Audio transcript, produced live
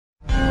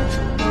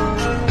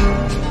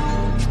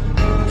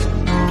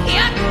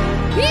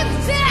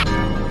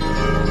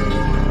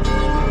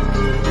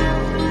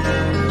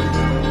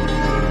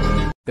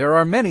There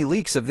are many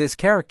leaks of this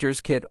character's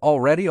kit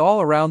already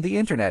all around the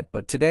internet,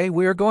 but today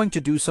we're going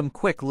to do some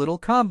quick little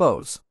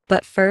combos.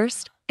 But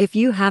first, if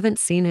you haven't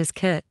seen his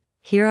kit,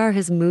 here are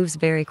his moves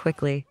very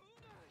quickly.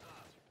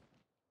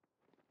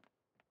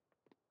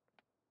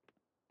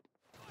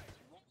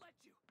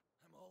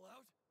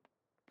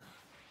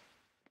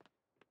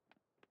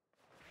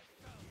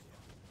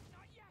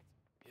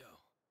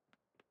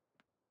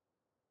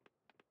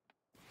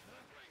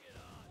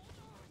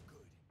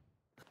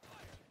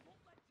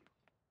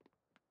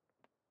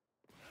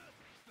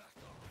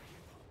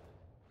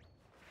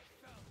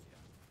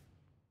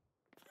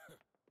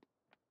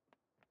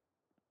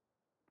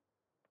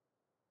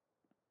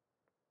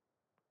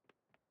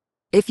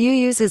 If you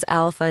use his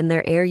alpha in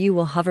their air, you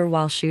will hover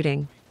while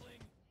shooting.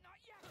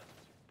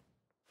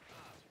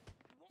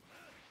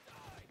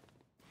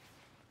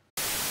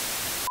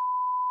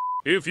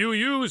 If you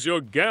use your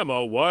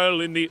gamma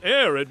while in the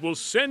air, it will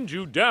send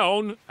you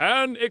down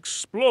and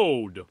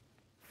explode.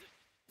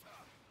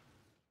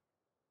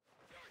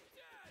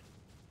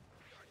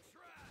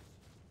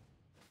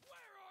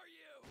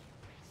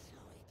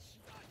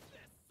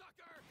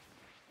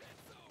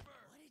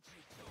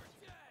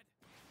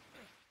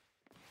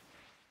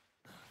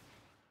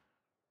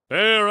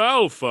 Air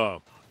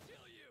Alpha.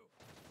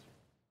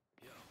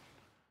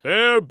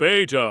 Air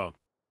Beta.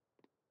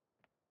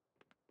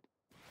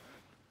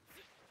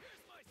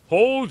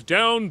 Hold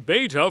down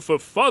Beta for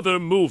further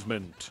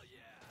movement.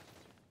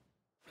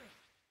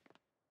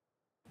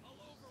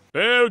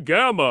 Air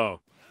Gamma.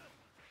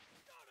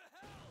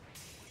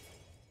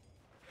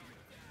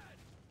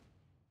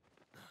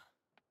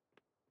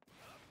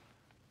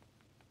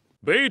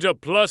 Beta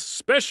plus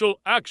special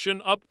action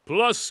up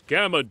plus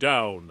Gamma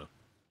down.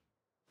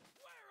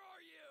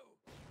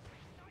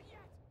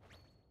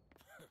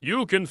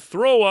 You can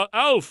throw a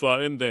Alpha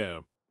in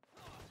there.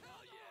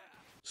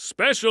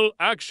 Special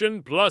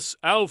action plus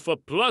Alpha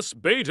plus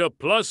Beta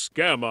plus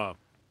Gamma.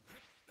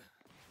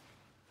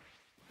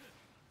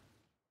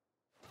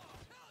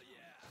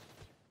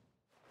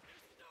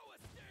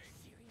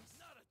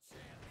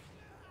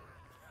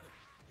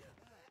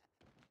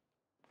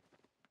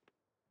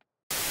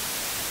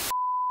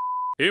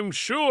 I'm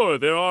sure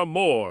there are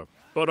more,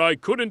 but I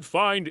couldn't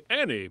find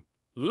any.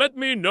 Let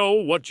me know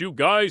what you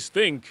guys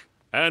think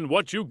and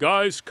what you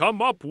guys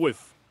come up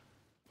with.